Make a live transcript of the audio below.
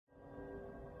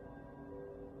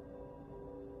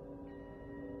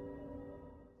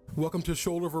Welcome to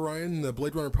Shoulder of Orion, the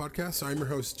Blade Runner podcast. I'm your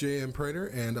host, J.M. Prater,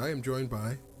 and I am joined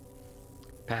by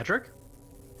Patrick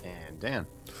and Dan.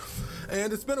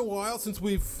 And it's been a while since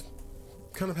we've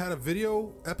kind of had a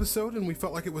video episode, and we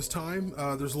felt like it was time.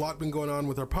 There's a lot been going on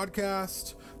with our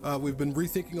podcast. We've been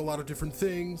rethinking a lot of different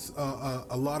things,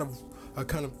 a lot of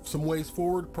kind of some ways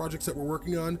forward, projects that we're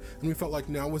working on, and we felt like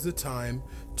now was the time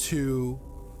to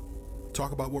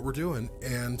talk about what we're doing.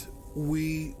 And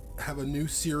we have a new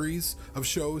series of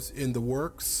shows in the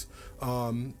works,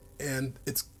 and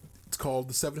it's called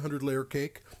The 700 Layer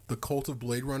Cake, The Cult of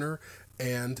Blade Runner,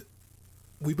 and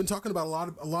we've been talking about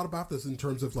a lot about this in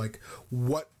terms of like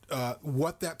what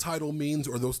that title means,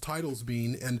 or those titles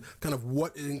mean, and kind of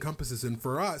what it encompasses. And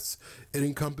for us, it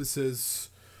encompasses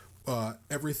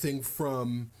everything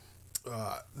from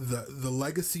the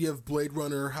legacy of Blade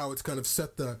Runner, how it's kind of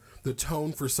set the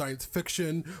tone for science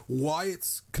fiction, why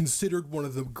it's considered one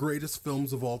of the greatest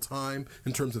films of all time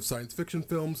in terms of science fiction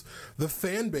films, the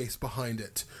fan base behind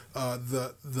it,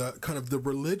 the kind of the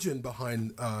religion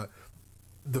behind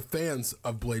the fans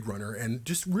of Blade Runner, and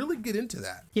just really get into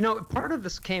that. You know, part of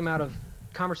this came out of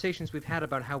conversations we've had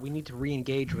about how we need to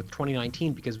re-engage with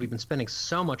 2019, because we've been spending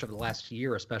so much of the last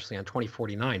year, especially on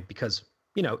 2049, because,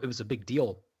 you know, it was a big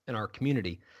deal in our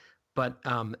community. But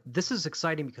this is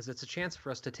exciting because it's a chance for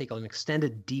us to take an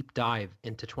extended deep dive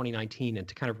into 2019 and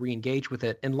to kind of re-engage with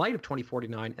it in light of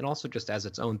 2049, and also just as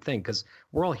its own thing, because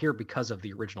we're all here because of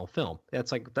the original film.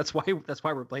 That's why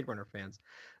we're Blade Runner fans.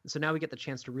 And so now we get the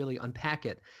chance to really unpack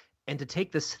it and to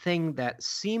take this thing that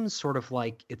seems sort of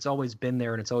like it's always been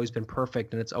there and it's always been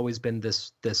perfect and it's always been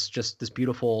this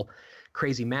beautiful,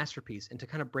 crazy masterpiece, and to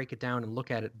kind of break it down and look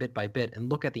at it bit by bit and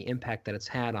look at the impact that it's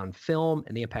had on film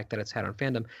and the impact that it's had on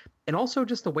fandom, and also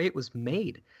just the way it was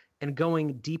made, and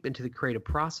going deep into the creative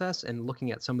process and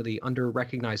looking at some of the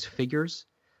under-recognized figures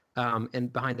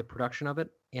and behind the production of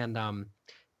it. And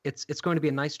it's going to be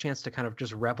a nice chance to kind of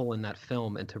just revel in that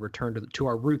film and to return to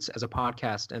our roots as a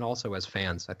podcast and also as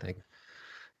fans, I think.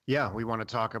 Yeah, we want to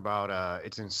talk about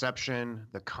its inception,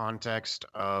 the context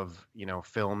of,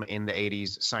 film in the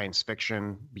 80s, science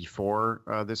fiction before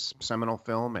this seminal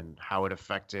film, and how it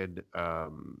affected,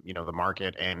 the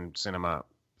market and cinema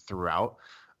throughout.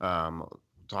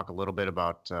 Talk a little bit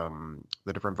about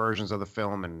the different versions of the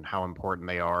film and how important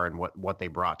they are and what they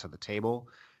brought to the table.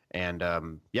 And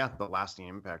the lasting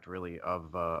impact really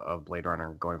of Blade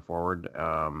Runner going forward,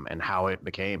 and how it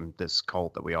became this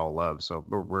cult that we all love. So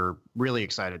we're really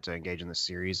excited to engage in this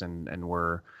series, and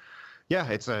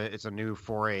it's a new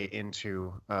foray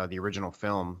into the original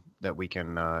film that we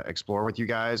can explore with you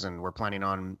guys, and we're planning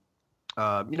on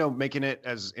making it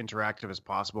as interactive as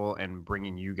possible and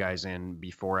bringing you guys in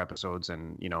before episodes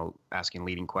and, asking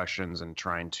leading questions and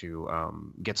trying to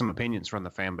get some opinions from the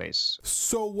fan base.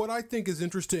 So what I think is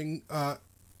interesting,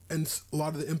 and a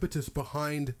lot of the impetus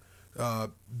behind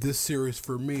this series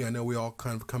for me, I know we all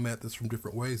kind of come at this from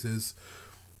different ways, is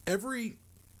every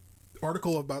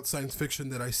article about science fiction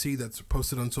that I see that's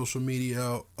posted on social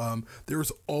media, there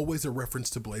is always a reference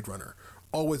to Blade Runner.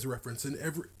 Always a reference. And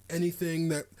anything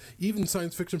that, even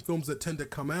science fiction films that tend to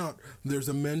come out, there's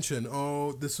a mention,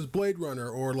 oh, this is Blade Runner,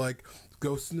 or like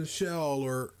Ghost in the Shell,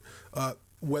 or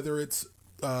whether it's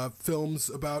films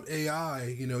about AI,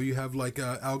 you have like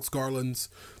Alex Garland's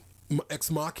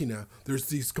Ex Machina. There's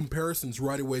these comparisons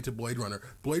right away to Blade Runner.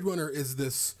 Blade Runner is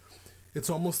this, it's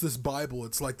almost this Bible.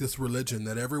 It's like this religion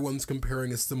that everyone's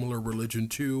comparing a similar religion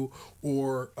to,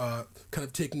 or kind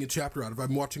of taking a chapter out of.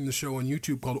 I'm watching the show on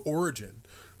YouTube called Origin,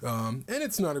 and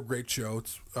it's not a great show.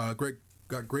 It's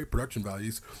got great production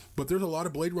values, but there's a lot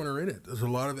of Blade Runner in it. There's a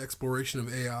lot of exploration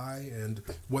of AI and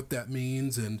what that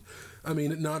means, and I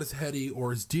mean, not as heady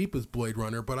or as deep as Blade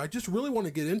Runner, but I just really want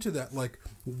to get into that. Like,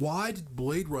 why did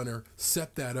Blade Runner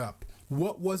set that up?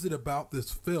 What was it about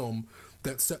this film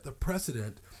that set the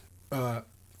precedent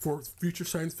for future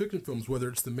science fiction films, whether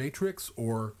it's The Matrix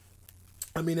or,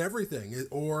 I mean, everything,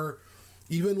 or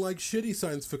even like shitty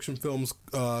science fiction films.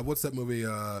 What's that movie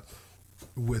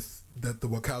with that the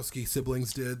Wachowski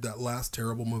siblings did? That last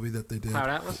terrible movie that they did. Cloud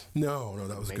Atlas? No,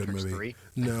 that was Matrix a good movie. 3?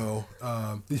 No,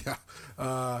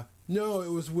 no, it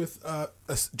was with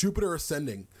Jupiter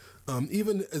Ascending.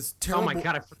 Even as terrible. Oh my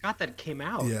God, I forgot that it came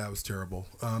out. Yeah, it was terrible.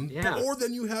 Yeah. Or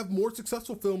then you have more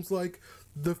successful films like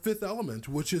The Fifth Element,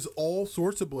 which is all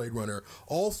sorts of Blade Runner,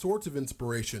 all sorts of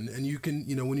inspiration. And you can,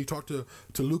 when you talk to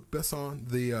Luc Besson,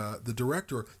 the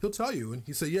director, he'll tell you, and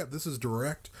he say, yeah, this is a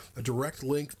direct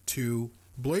link to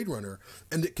Blade Runner.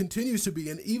 And it continues to be.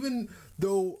 And even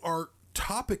though our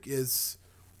topic is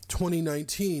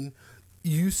 2019,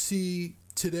 you see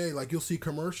today, like you'll see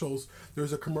commercials.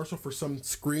 There's a commercial for some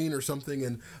screen or something,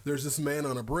 and there's this man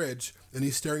on a bridge, and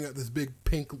he's staring at this big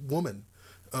pink woman.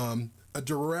 A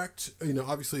direct,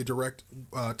 obviously a direct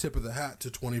tip of the hat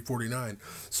to 2049.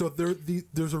 So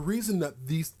there's a reason that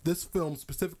this film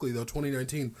specifically, though,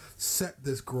 2019, set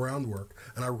this groundwork,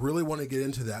 and I really want to get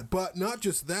into that. But not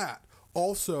just that,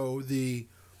 also the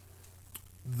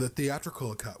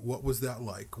theatrical cut. What was that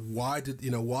like? Why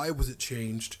was it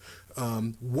changed?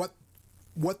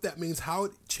 What that means, how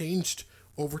it changed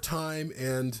over time,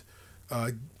 and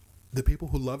the people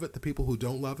who love it, the people who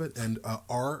don't love it, and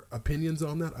our opinions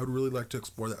on that. I would really like to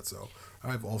explore that. So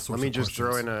I have all sorts of questions.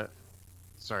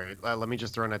 Let me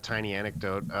just throw in a tiny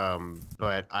anecdote.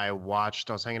 But I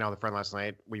was hanging out with a friend last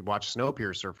night. We watched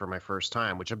Snowpiercer for my first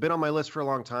time, which had been on my list for a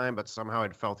long time, but somehow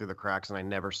it fell through the cracks and I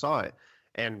never saw it.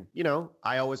 And,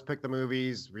 I always pick the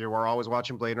movies. We were always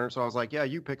watching Blade Runner. So I was like, yeah,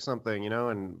 you pick something,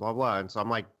 and blah, blah. And so I'm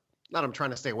like, I'm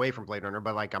trying to stay away from Blade Runner,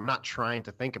 but like, I'm not trying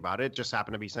to think about it. It just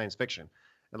happened to be science fiction.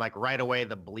 And like right away,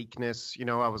 the bleakness,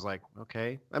 I was like,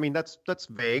 okay. I mean, that's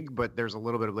vague, but there's a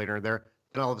little bit of Blade Runner there.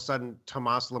 And all of a sudden,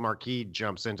 Tomas Lemarquis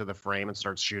jumps into the frame and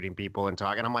starts shooting people and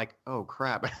talking. I'm like, oh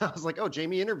crap! I was like, oh,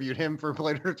 Jamie interviewed him for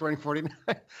Blade Runner 2049,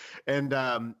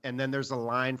 and then there's a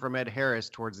line from Ed Harris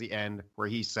towards the end where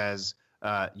he says,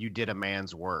 "You did a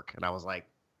man's work," and I was like,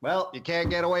 well, you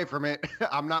can't get away from it.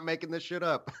 I'm not making this shit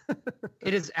up.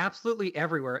 It is absolutely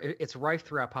everywhere. It's rife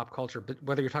throughout pop culture. But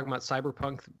whether you're talking about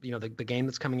Cyberpunk, the game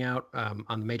that's coming out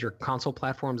on the major console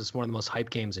platforms, it's one of the most hyped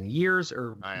games in years,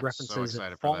 or references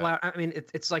in Fallout. I mean,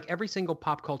 it's like every single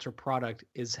pop culture product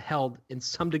is held in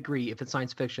some degree, if it's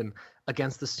science fiction,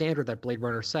 against the standard that Blade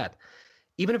Runner set.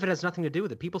 Even if it has nothing to do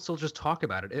with it, people still just talk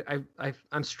about it.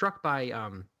 I'm struck by,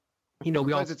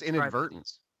 Sometimes it's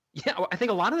inadvertence. Yeah, I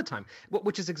think a lot of the time,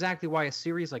 which is exactly why a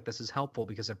series like this is helpful,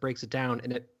 because it breaks it down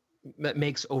and it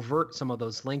makes overt some of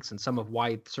those links and some of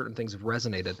why certain things have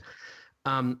resonated.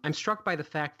 I'm struck by the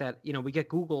fact that, we get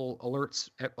Google alerts,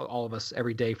 all of us,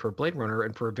 every day for Blade Runner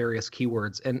and for various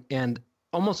keywords, and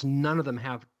almost none of them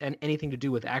have anything to do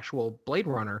with actual Blade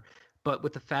Runner, but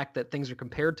with the fact that things are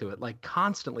compared to it, like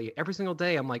constantly, every single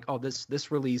day, I'm like, oh,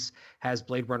 this release has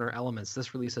Blade Runner elements.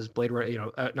 This release has Blade Runner,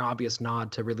 an obvious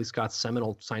nod to Ridley Scott's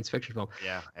seminal science fiction film.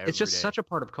 Yeah, it's just such a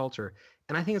part of culture.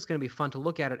 And I think it's going to be fun to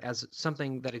look at it as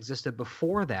something that existed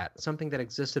before that, something that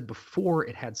existed before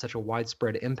it had such a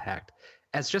widespread impact,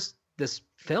 as just this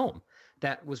film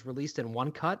that was released in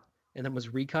one cut and then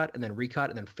was recut and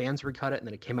then fans recut it, and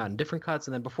then it came out in different cuts.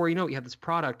 And then before you know it, you have this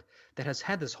product that has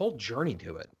had this whole journey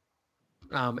to it.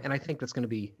 And I think it's going to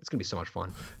be so much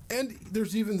fun. And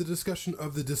there's even the discussion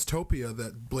of the dystopia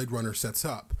that Blade Runner sets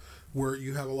up, where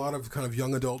you have a lot of kind of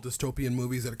young adult dystopian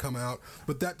movies that have come out.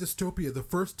 But that dystopia, the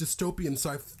first dystopian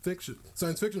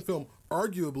science fiction film,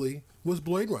 arguably, was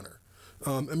Blade Runner.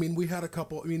 We had a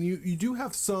couple. You do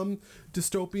have some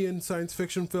dystopian science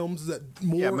fiction films that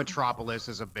more. Yeah, Metropolis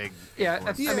is a big. Yeah,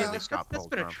 that's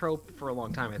been a trope for a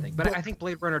long time, I think. But I think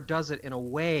Blade Runner does it in a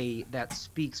way that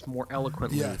speaks more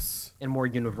eloquently and more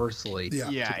universally.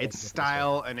 Yeah, its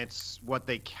style and it's what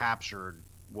they captured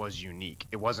was unique.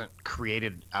 It wasn't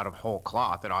created out of whole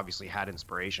cloth. It obviously had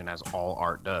inspiration, as all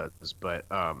art does. But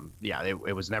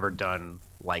it was never done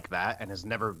like that, and has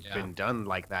never been done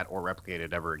like that or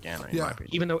replicated ever again, in my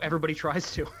opinion. Even though everybody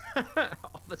tries to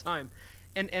all the time.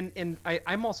 And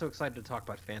I'm also excited to talk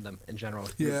about fandom in general.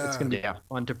 It's going to be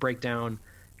fun to break down,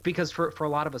 because for a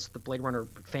lot of us, the Blade Runner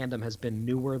fandom has been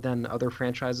newer than other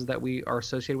franchises that we are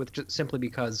associated with, just simply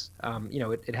because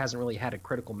it hasn't really had a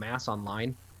critical mass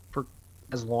online for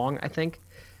as long, I think.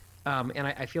 And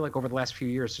I feel like over the last few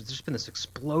years, there's just been this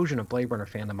explosion of Blade Runner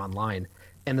fandom online.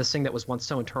 And this thing that was once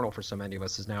so internal for so many of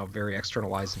us is now very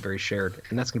externalized and very shared.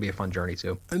 And that's going to be a fun journey,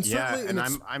 too. And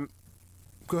I'm...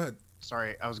 Go ahead.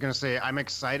 Sorry, I was going to say, I'm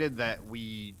excited that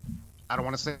I don't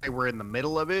want to say we're in the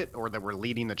middle of it or that we're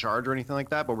leading the charge or anything like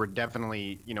that, but we're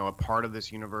definitely, a part of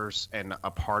this universe and a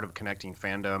part of connecting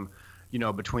fandom,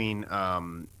 between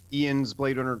Ian's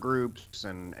Blade Runner groups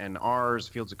and ours,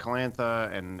 Fields of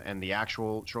Calantha, and the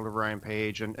actual Children of Orion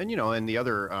page, and the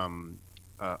other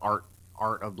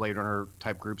art of Blade Runner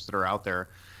type groups that are out there.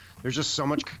 There's just so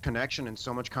much connection and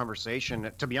so much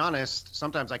conversation. To be honest,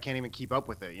 sometimes I can't even keep up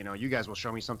with it. You guys will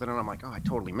show me something and I'm like, oh, I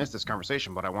totally missed this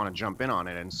conversation, but I want to jump in on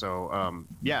it. And so,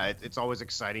 it's always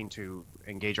exciting to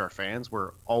engage our fans.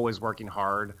 We're always working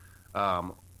hard,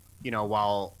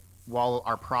 while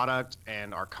our product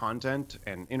and our content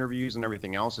and interviews and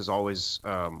everything else is always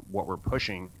what we're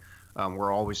pushing.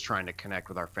 We're always trying to connect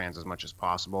with our fans as much as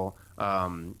possible.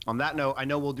 On that note, I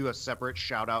know we'll do a separate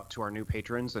shout out to our new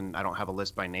patrons, and I don't have a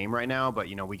list by name right now, but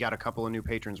we got a couple of new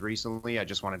patrons recently. I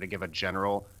just wanted to give a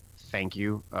general thank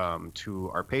you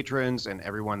to our patrons and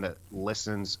everyone that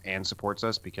listens and supports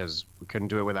us, because we couldn't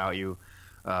do it without you.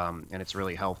 And it's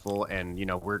really helpful. And,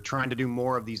 we're trying to do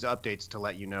more of these updates to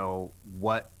let you know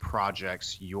what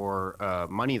projects your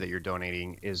money that you're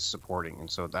donating is supporting. And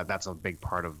so that's a big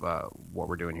part of what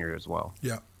we're doing here as well.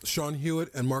 Yeah. Sean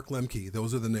Hewitt and Mark Lemke.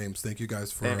 Those are the names. Thank you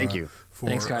guys for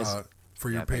Thanks, guys. For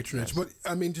your patronage. But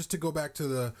I mean, just to go back to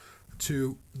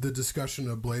the discussion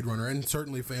of Blade Runner and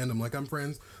certainly fandom, like I'm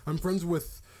friends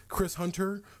with Chris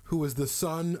Hunter, who was the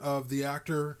son of the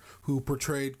actor who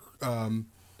portrayed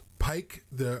Pike,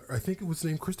 I think it was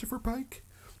named Christopher Pike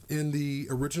in the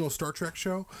original Star Trek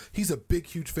show. He's a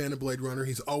huge fan of Blade Runner.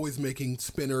 He's always making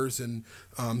spinners, and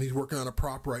he's working on a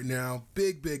prop right now.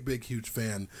 Big, huge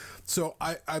fan. So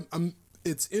I'm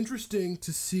it's interesting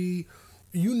to see,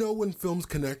 when films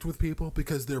connect with people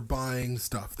because they're buying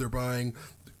stuff. They're buying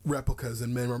replicas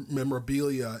and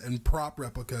memorabilia and prop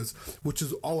replicas, which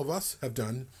is all of us have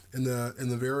done in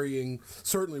the varying,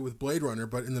 certainly with Blade Runner,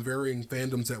 but in the varying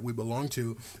fandoms that we belong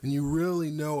to. And you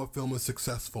really know a film is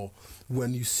successful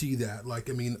when you see that. Like,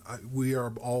 I mean, we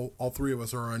are all three of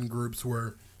us are in groups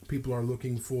where people are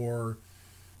looking for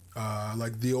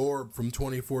like The Orb from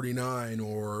 2049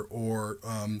 or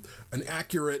an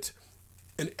accurate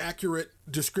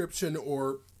description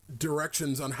or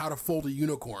directions on how to fold a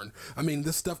unicorn. I mean,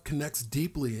 this stuff connects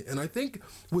deeply, and I think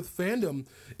with fandom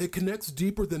it connects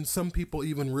deeper than some people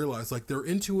even realize. Like, they're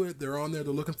into it, they're on there,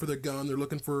 they're looking for the gun, they're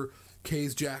looking for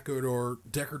Kay's jacket or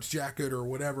Deckard's jacket or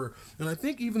whatever, and I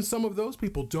think even some of those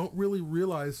people don't really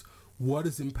realize what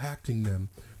is impacting them.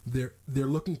 They're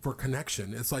looking for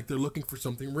connection. It's like they're looking for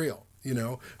something real,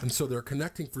 and so they're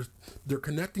connecting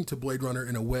to Blade Runner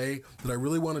in a way that I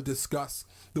really want to discuss,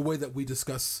 the way that we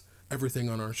discuss everything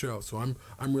on our show. So I'm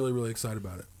really, really excited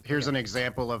about it. Here's an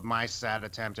example of my sad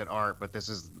attempt at art, but this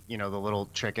is, the little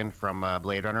chicken from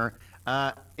Blade Runner.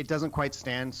 It doesn't quite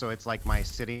stand, so it's like my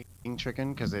sitting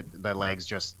chicken because the legs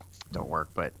just don't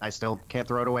work, but I still can't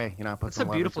throw it away. It's a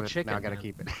beautiful chicken. Now I got to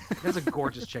keep it. That's a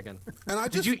gorgeous chicken.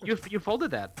 And did you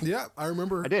folded that? Yeah, I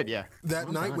remember. I did, yeah.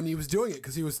 That night when he was doing it,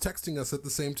 because he was texting us at the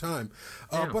same time.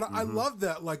 But I love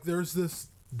that. Like, there's this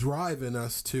drive in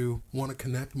us to want to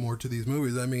connect more to these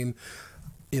movies. I mean,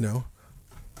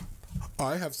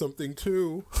 I have something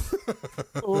too.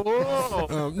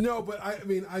 No, but I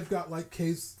mean, I've got like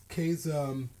Kay's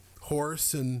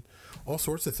horse and all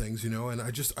sorts of things, and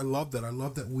I love that. I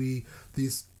love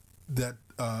that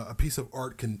a piece of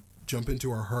art can jump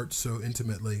into our hearts so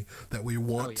intimately that we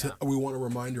want we want a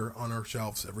reminder on our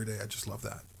shelves every day. I just love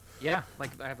that. Yeah, like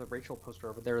I have a Rachel poster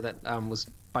over there that was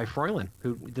by Froylan,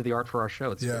 who did the art for our show.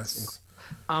 It's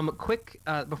quick,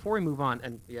 before we move on,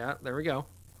 and yeah, there we go.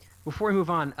 Before we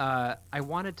move on, I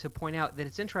wanted to point out that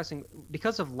it's interesting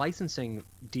because of licensing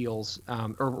deals,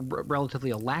 or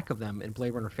relatively a lack of them in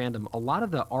Blade Runner fandom. A lot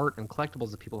of the art and collectibles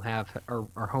that people have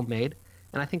are homemade,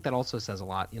 and I think that also says a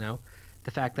lot. The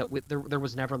fact that there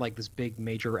was never like this big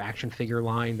major action figure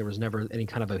line. There was never any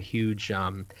kind of a huge.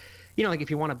 Like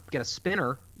if you want to get a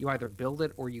spinner, you either build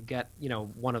it or you get,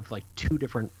 one of like two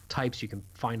different types you can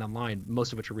find online,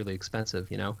 most of which are really expensive,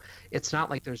 It's not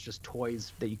like there's just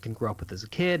toys that you can grow up with as a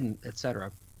kid, and et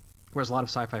cetera. Whereas a lot of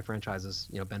sci-fi franchises,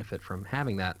 benefit from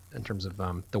having that in terms of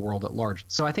the world at large.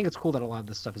 So I think it's cool that a lot of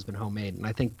this stuff has been homemade, and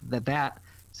I think that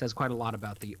says quite a lot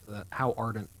about how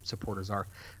ardent supporters are.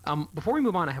 Before we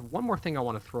move on, I have one more thing I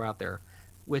want to throw out there,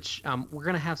 which we're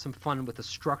going to have some fun with the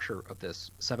structure of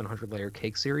this 700-layer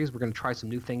cake series. We're going to try some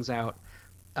new things out.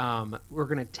 We're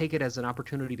going to take it as an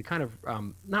opportunity to kind of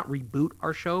not reboot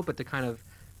our show, but to kind of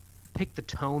pick the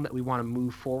tone that we want to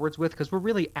move forwards with, because we're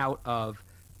really out of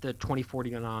the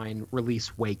 2049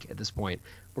 release wake at this point.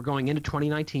 We're going into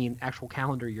 2019, actual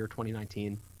calendar year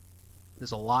 2019.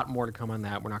 There's a lot more to come on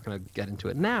that. We're not going to get into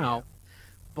it now.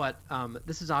 But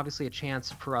this is obviously a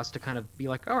chance for us to kind of be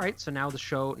like, all right, so now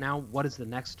what is the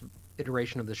next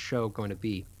iteration of the show going to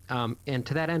be? And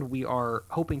to that end, we are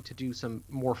hoping to do some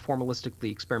more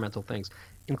formalistically experimental things,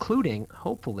 including,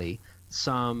 hopefully,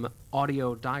 some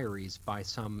audio diaries by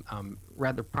some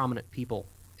rather prominent people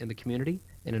in the community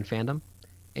and in fandom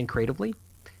and creatively,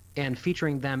 and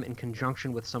featuring them in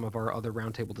conjunction with some of our other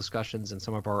roundtable discussions and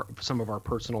some of our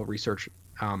personal research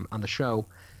on the show.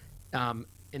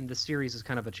 In the series is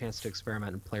kind of a chance to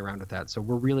experiment and play around with that. So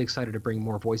we're really excited to bring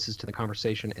more voices to the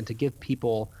conversation and to give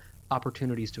people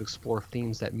opportunities to explore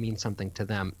themes that mean something to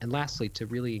them. And lastly, to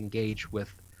really engage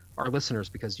with our listeners,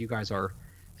 because you guys are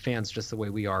fans just the way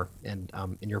we are, and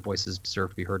your voices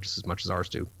deserve to be heard just as much as ours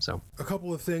do. So a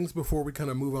couple of things before we kind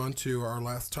of move on to our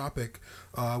last topic.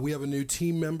 We have a new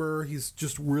team member. He's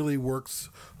just really works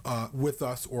with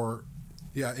us, or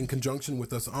Yeah, in conjunction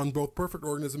with us on both Perfect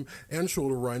Organism and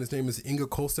Shoulder of Orion. His name is Inga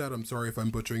Kolstad. I'm sorry if I'm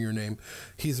butchering your name.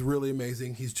 He's really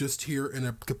amazing. He's just here in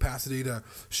a capacity to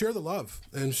share the love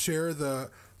and share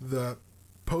the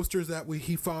posters that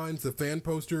he finds, the fan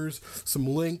posters, some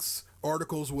links,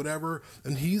 articles, whatever.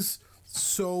 And he's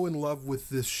so in love with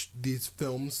these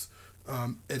films.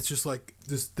 It's just like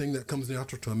this thing that comes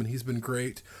natural to him, and he's been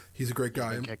great. He's a great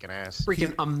guy. Kicking ass.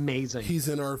 Freaking amazing. He's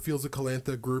in our Fields of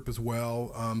Calantha group as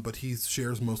well, but he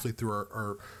shares mostly through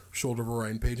our Shoulder of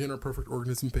Orion page and our Perfect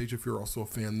Organism page if you're also a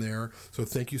fan there. So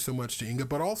thank you so much to Inga.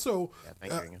 But also,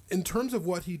 in terms of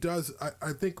what he does,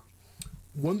 I think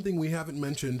one thing we haven't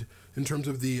mentioned in terms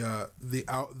of the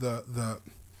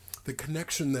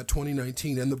connection that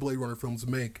 2019 and the Blade Runner films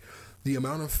make, the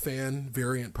amount of fan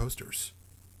variant posters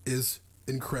is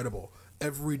incredible.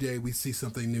 Every day we see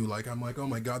something new. Like, I'm like, oh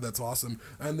my God, that's awesome.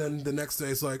 And then the next day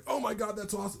it's like, oh my God,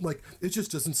 that's awesome. Like, it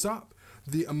just doesn't stop.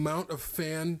 The amount of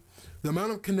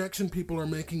connection people are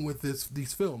making with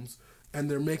these films, and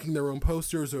they're making their own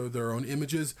posters or their own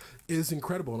images, is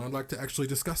incredible. And I'd like to actually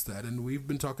discuss that. And we've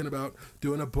been talking about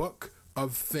doing a book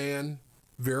of fan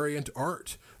variant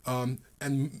art,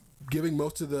 and giving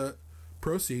most of the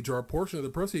proceeds, or a portion of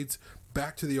the proceeds,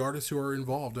 back to the artists who are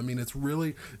involved. I mean, it's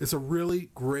a really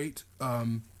great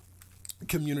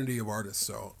community of artists.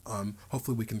 So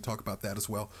hopefully we can talk about that as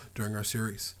well during our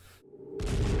series.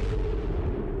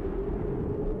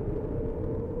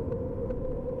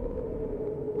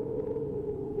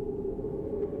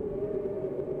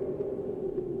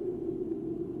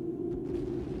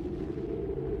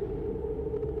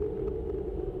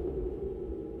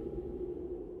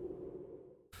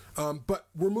 But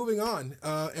we're moving on,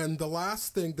 and the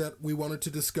last thing that we wanted to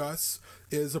discuss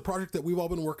is a project that we've all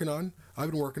been working on.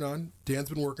 I've been working on, Dan's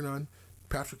been working on,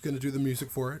 Patrick's going to do the music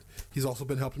for it. He's also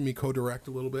been helping me co-direct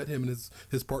a little bit, him and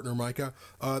his partner Micah.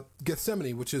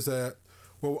 Gethsemane, which is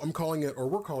we're calling it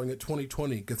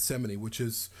 2020 Gethsemane, which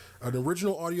is an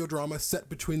original audio drama set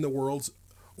between the worlds,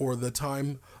 or the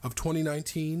time of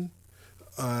 2019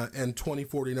 and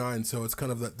 2049, so it's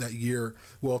kind of that year.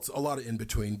 Well, it's a lot of in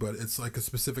between, but it's like a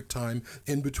specific time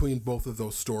in between both of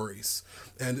those stories.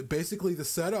 And basically the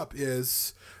setup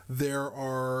is there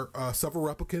are several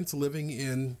replicants living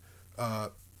in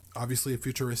obviously a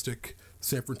futuristic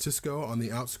San Francisco on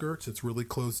the outskirts. It's really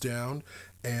closed down,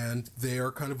 and they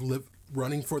are kind of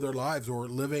running for their lives, or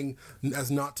living as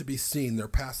not to be seen. They're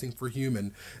passing for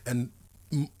human. And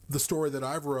the story that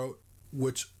I've wrote,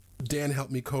 which Dan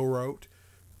helped me co-write,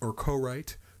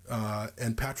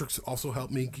 and Patrick's also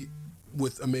helped me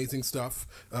with amazing stuff,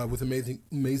 with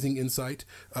amazing insight.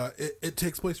 It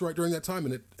takes place right during that time,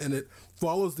 and it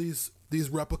follows these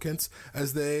replicants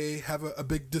as they have a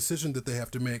big decision that they have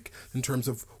to make in terms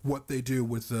of what they do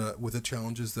with the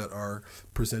challenges that are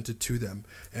presented to them.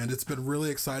 And it's been really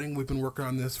exciting. We've been working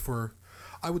on this for,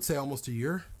 I would say, almost a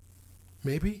year,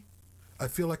 maybe. I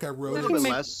feel like I wrote it.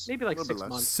 Maybe like 6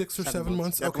 months. 6 or 7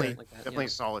 months? Definitely, okay. Like that, definitely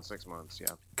solid 6 months,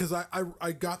 yeah. Because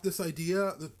I got this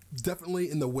idea definitely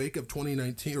in the wake of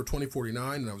 2019 or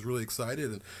 2049, and I was really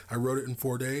excited, and I wrote it in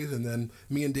 4 days, and then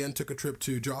me and Dan took a trip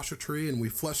to Joshua Tree, and we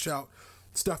fleshed out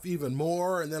stuff even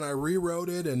more, and then I rewrote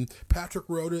it, and Patrick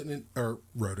wrote it.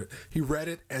 He read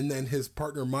it, and then his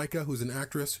partner Micah, who's an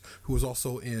actress who was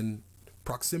also in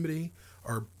Proximity,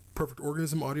 our Perfect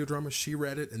Organism audio drama, she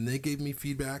read it, and they gave me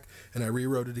feedback, and I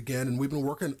rewrote it again. And we've been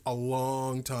working a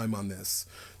long time on this,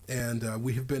 and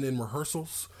we have been in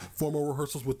formal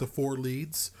rehearsals with the 4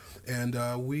 leads, and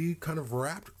we kind of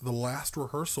wrapped the last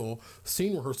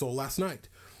scene rehearsal last night.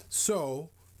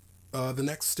 So the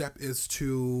next step is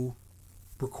to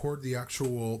record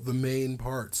the main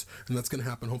parts, and that's going to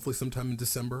happen hopefully sometime in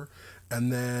December.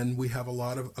 And then we have a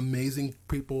lot of amazing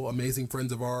people, amazing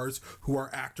friends of ours who are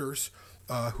actors,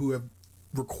 who have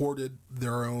recorded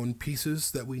their own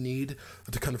pieces that we need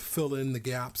to kind of fill in the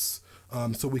gaps,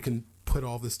 so we can put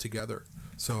all this together.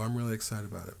 So I'm really excited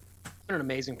about it. It's been an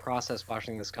amazing process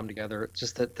watching this come together. It's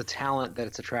just that the talent that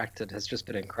it's attracted has just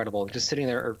been incredible. Just sitting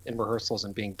there in rehearsals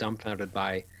and being dumbfounded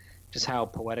by just how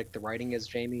poetic the writing is,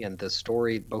 Jamie, and the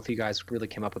story. Both of you guys really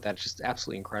came up with that. It's just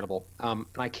absolutely incredible. And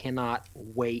I cannot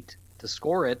wait to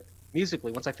score it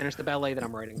musically once I finish the ballet that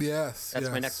I'm writing.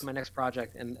 That's my next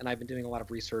project, and I've been doing a lot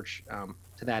of research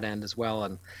to that end as well.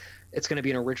 And it's going to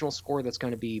be an original score that's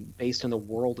going to be based in the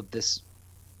world of this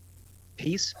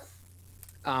piece,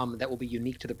 that will be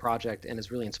unique to the project and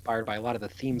is really inspired by a lot of the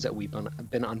themes that we've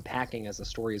been unpacking as the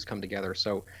story has come together.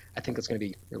 So I think it's going to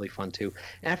be really fun too.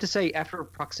 And I have to say, after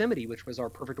Proximity, which was our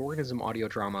Perfect Organism audio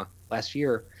drama last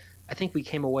year, I think we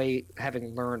came away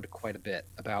having learned quite a bit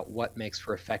about what makes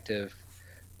for effective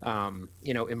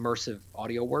immersive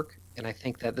audio work. And I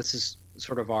think that this is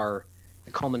sort of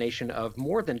the culmination of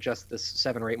more than just this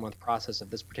 7 or 8 month process of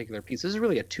this particular piece. This is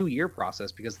really a 2-year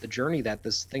process, because the journey that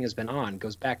this thing has been on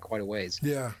goes back quite a ways.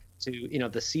 Yeah. To,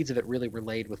 the seeds of it really were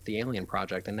laid with the Alien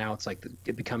project, and now it's like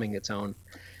it becoming its own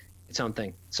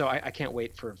thing. So I can't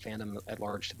wait for fandom at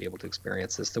large to be able to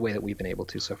experience this the way that we've been able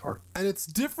to so far. And it's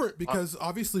different because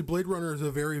obviously Blade Runner is a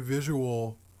very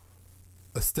visual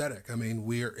aesthetic. I mean,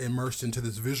 we're immersed into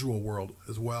this visual world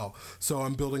as well. So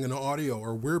I'm building an audio,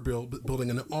 or we're building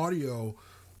an audio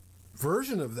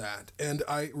version of that. And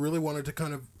I really wanted to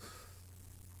kind of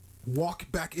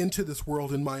walk back into this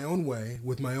world in my own way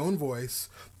with my own voice,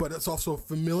 but it's also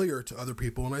familiar to other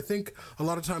people. And I think a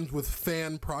lot of times with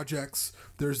fan projects,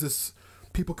 there's this,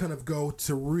 people kind of go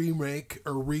to remake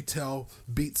or retell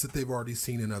beats that they've already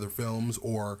seen in other films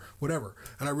or whatever.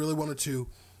 And I really wanted to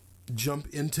jump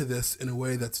into this in a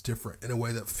way that's different, in a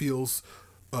way that feels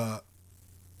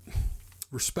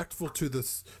respectful to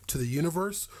the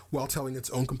universe, while telling its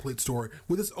own complete story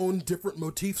with its own different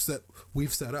motifs that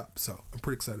we've set up. So I'm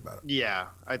pretty excited about it. Yeah,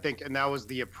 I think, and that was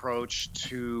the approach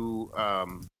to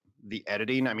the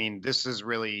editing. I mean, this is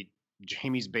really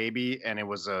Jamie's baby, and it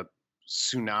was a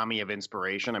tsunami of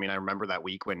inspiration. I mean, I remember that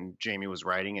week when Jamie was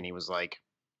writing, and he was like,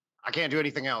 "I can't do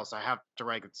anything else. I have to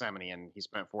write Gethsemane," and he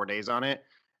spent 4 days on it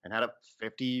and had a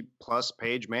 50-plus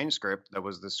page manuscript that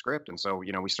was the script. And so,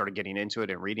 we started getting into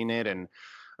it and reading it. And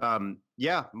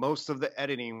most of the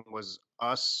editing was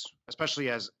us, especially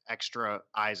as extra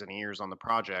eyes and ears on the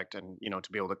project. And,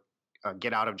 to be able to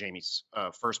get out of Jamie's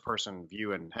first person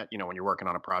view. And, when you're working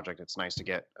on a project, it's nice to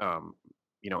get,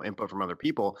 input from other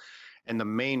people. And the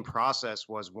main process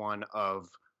was one of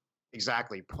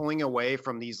exactly pulling away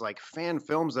from these like fan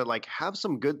films that like have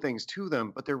some good things to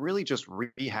them, but they're really just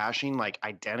rehashing like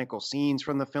identical scenes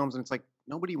from the films. And it's like,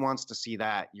 nobody wants to see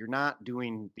that. You're not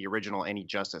doing the original any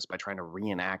justice by trying to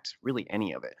reenact really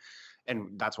any of it.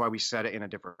 And that's why we set it in a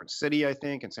different city, I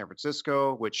think, in San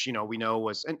Francisco, which, we know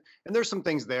was, and there's some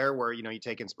things there where, you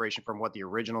take inspiration from what the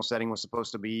original setting was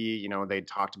supposed to be. They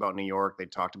talked about New York, they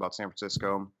talked about San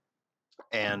Francisco,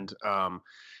 and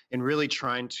really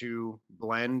trying to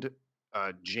blend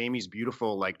Jamie's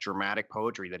beautiful, like dramatic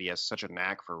poetry that he has such a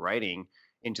knack for writing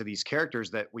into these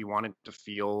characters that we wanted to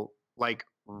feel like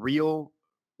real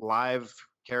live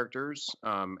characters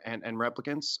and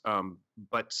replicants,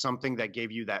 but something that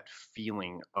gave you that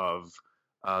feeling of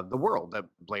the world that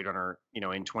Blade Runner,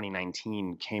 in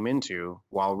 2019 came into,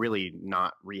 while really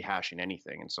not rehashing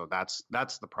anything. And so that's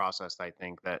the process I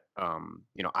think that,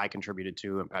 I contributed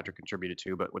to and Patrick contributed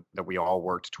to, but that we all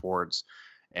worked towards.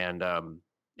 And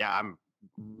I'm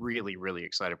really, really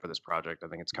excited for this project. I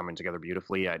think it's coming together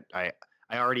beautifully.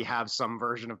 I already have some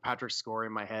version of Patrick's score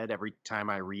in my head every time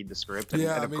I read the script. And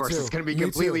of course, it's going to be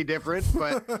completely different.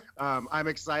 But I'm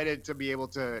excited to be able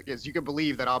to, because you can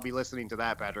believe that I'll be listening to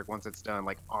that, Patrick, once it's done,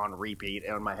 like on repeat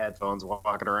on my headphones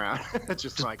walking around. It's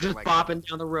just bopping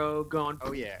down the road going,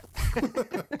 oh, yeah.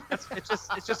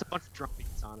 it's just a bunch of drum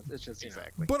beats on it. It's just,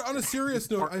 exactly. But on a serious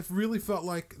note, I've really felt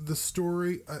like the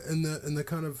story and the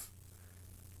kind of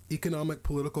economic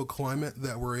political climate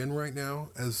that we're in right now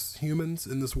as humans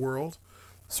in this world,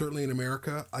 certainly in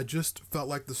America, I just felt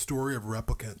like the story of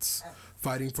replicants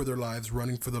fighting for their lives,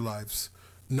 running for their lives,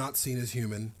 not seen as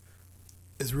human,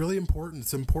 is really important.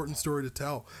 It's an important story to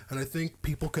tell. And I think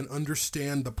people can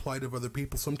understand the plight of other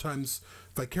people sometimes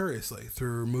vicariously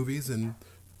through movies and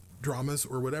dramas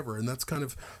or whatever. And that's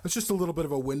just a little bit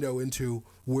of a window into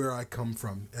where I come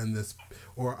from, and this,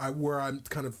 or where I'm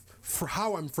kind of, for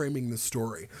how I'm framing this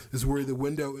story is where the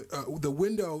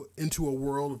window into a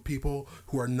world of people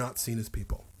who are not seen as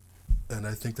people. And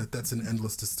I think that's an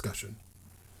endless discussion.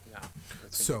 Yeah.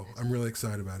 So I'm really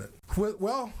excited about it.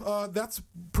 Well, that's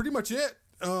pretty much it.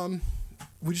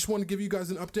 We just want to give you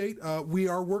guys an update. We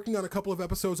are working on a couple of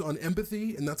episodes on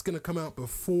empathy, and that's going to come out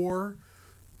before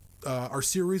our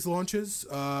series launches.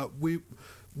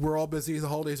 We're all busy. The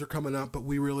holidays are coming up, but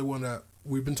we really want to.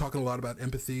 We've been talking a lot about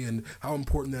empathy and how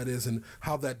important that is, and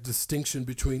how that distinction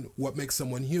between what makes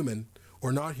someone human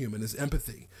or not human is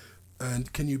empathy.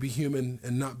 And can you be human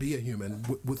and not be a human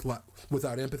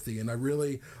without empathy? And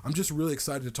I'm just really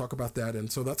excited to talk about that.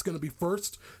 And so that's going to be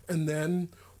first, and then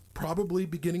probably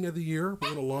beginning of the year, we're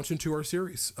going to launch into our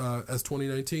series as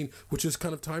 2019, which is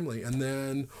kind of timely. And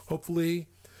then hopefully,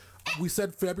 we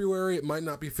said February. It might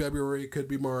not be February. It could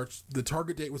be March. The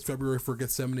target date was February for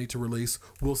Gethsemane to release.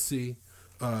 We'll see.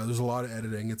 There's a lot of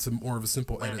editing. It's more of a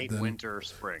simple edit than winter,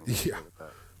 spring. Yeah.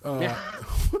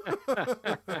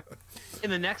 In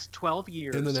the next 12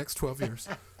 years. In the next 12 years.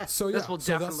 So yeah, this will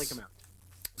definitely come out.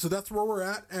 So that's where we're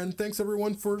at. And thanks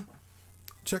everyone for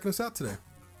checking us out today.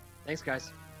 Thanks,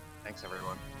 guys. Thanks,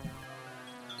 everyone.